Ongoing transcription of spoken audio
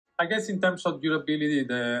I guess in terms of durability,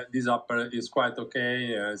 this upper is quite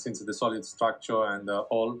okay since the solid structure and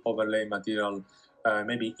all overlay material,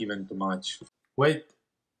 maybe even too much. Wait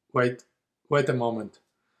a moment.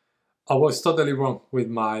 I was totally wrong with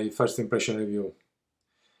my first impression review,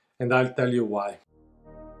 and I'll tell you why.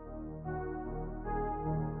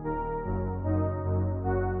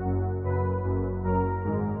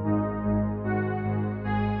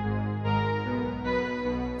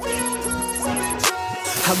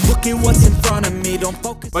 Look at what's in front of me, don't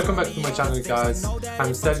focus. Welcome back to my channel, guys.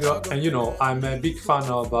 I'm Stelvio, and you know I'm a big fan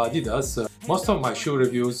of Adidas. Most of my shoe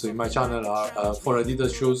reviews in my channel are for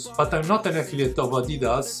Adidas shoes, but I'm not an affiliate of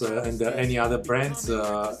Adidas and any other brands,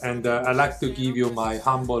 and I like to give you my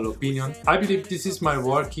humble opinion. I believe this is my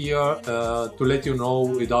work here to let you know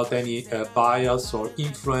without any bias or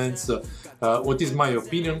influence what is my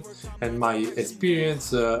opinion and my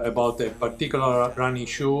experience about a particular running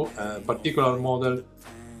shoe, particular model,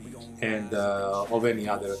 and of any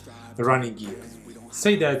other running gear.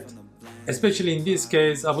 Say that, especially in this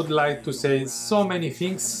case, I would like to say so many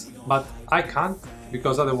things, but I can't,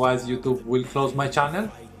 because otherwise YouTube will close my channel.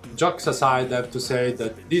 Jokes aside, I have to say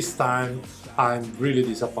that this time I'm really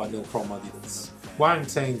disappointed from Adidas. Why I'm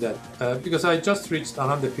saying that? Because I just reached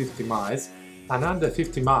 150 miles,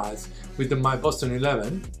 with my Boston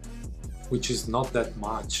 11, which is not that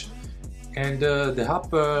much, and the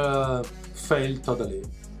upper failed totally.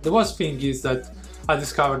 The worst thing is that I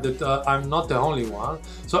discovered that I'm not the only one,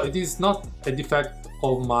 so it is not a defect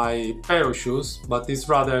of my pair of shoes, but it's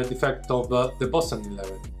rather a defect of the Boston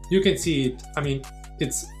 11. You can see it, I mean,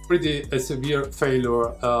 it's pretty a severe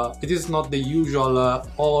failure. It is not the usual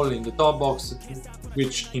hole in the top box,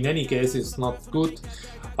 which in any case is not good,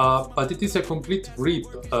 but it is a complete rip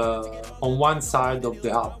on one side of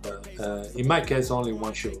the upper. In my case, only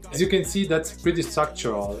one shoe. As you can see, that's pretty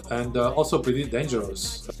structural and also pretty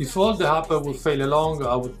dangerous. If all the upper would fail along,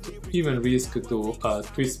 I would even risk to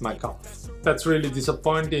twist my calf. That's really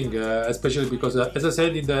disappointing, especially because, as I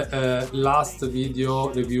said in the last video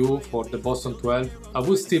review for the Boston 12, I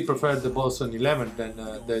would still prefer the Boston 11 than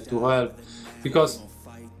the 12, because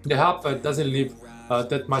the upper doesn't leave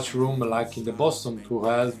that much room like in the Boston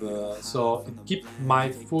 12, so it keeps my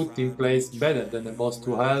foot in place better than the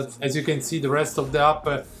Boston 12. As you can see, the rest of the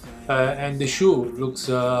upper and the shoe looks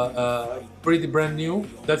pretty brand new.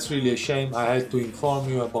 That's really a shame. I had to inform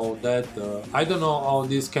you about that. I don't know how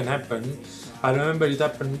this can happen. I remember it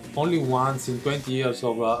happened only once in 20 years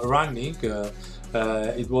of running.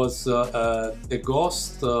 It was the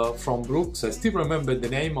Ghost from Brooks. I still remember the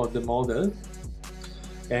name of the model,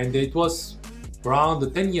 and it was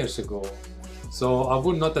around 10 years ago, so I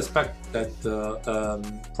would not expect that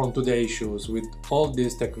from today's shoes with all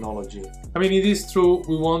this technology. I mean, it is true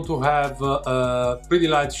we want to have pretty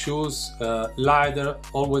light shoes, lighter,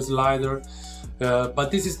 always lighter, but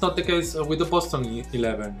this is not the case with the Boston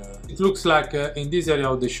 11. It looks like in this area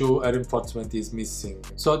of the shoe reinforcement is missing.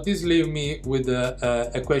 So this leaves me with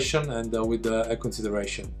a question and with a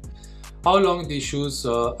consideration. How long these shoes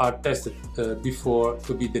are tested before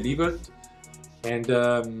to be delivered?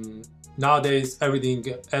 And nowadays everything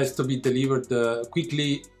has to be delivered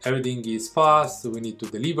quickly, everything is fast, we need to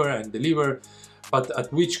deliver and deliver, but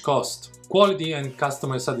at which cost? Quality and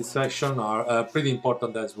customer satisfaction are pretty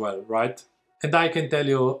important as well, right? And I can tell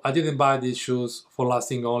you, I didn't buy these shoes for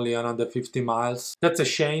lasting only 150 miles. That's a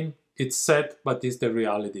shame, it's sad, but it's the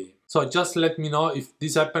reality. So just let me know if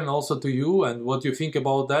this happened also to you and what you think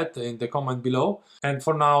about that in the comment below. And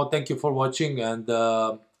for now, thank you for watching,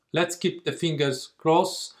 and let's keep the fingers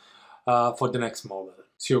crossed for the next model.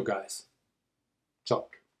 See you guys. Ciao.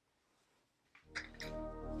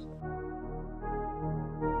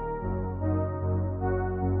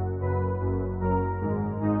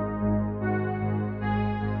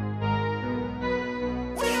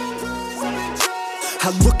 I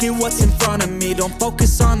look at what's in front of me, don't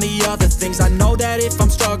focus on the other things. I know that if I'm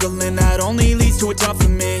struggling, that only leads to a tougher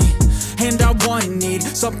me. And I want and need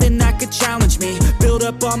something that could challenge me, build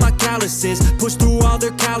up all my calluses, push through all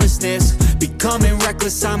their callousness. Becoming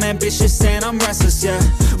reckless, I'm ambitious and I'm restless, yeah.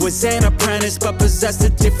 Was an apprentice but possessed a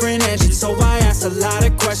different engine, so I asked a lot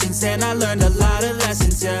of questions and I learned a lot of